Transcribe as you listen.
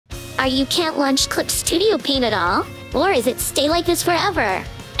Are you can't launch Clip Studio Paint at all? Or is it stay like this forever?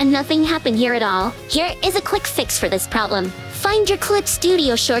 And nothing happened here at all? Here is a quick fix for this problem. Find your Clip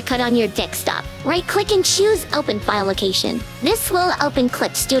Studio shortcut on your desktop. Right-click and choose Open File Location. This will open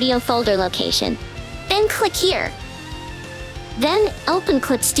Clip Studio folder location. Then click here. Then open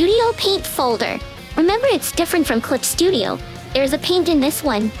Clip Studio Paint folder. Remember, it's different from Clip Studio. There's a paint in this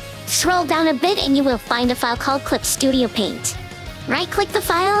one. Scroll down a bit and you will find a file called Clip Studio Paint. Right-click the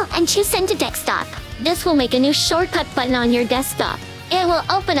file and choose Send to Desktop. This will make a new shortcut button on your desktop. It will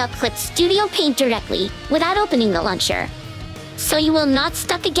open up Clip Studio Paint directly, without opening the launcher. So you will not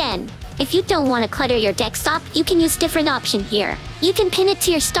stuck again. If you don't want to clutter your desktop, you can use different option here. You can pin it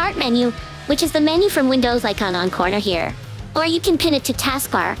to your Start menu, which is the menu from Windows icon on corner here. Or you can pin it to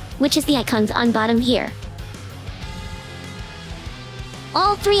Taskbar, which is the icons on bottom here.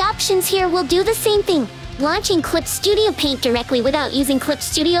 All three options here will do the same thing, launching Clip Studio Paint directly without using Clip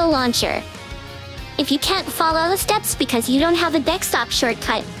Studio Launcher. If you can't follow the steps because you don't have a desktop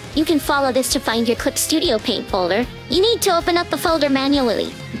shortcut, you can follow this to find your Clip Studio Paint folder. You need to open up the folder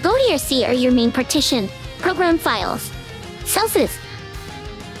manually. Go to your C or your main partition, Program Files, CELSYS,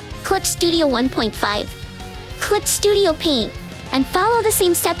 Clip Studio 1.5, Clip Studio Paint, and follow the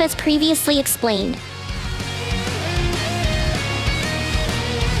same step as previously explained.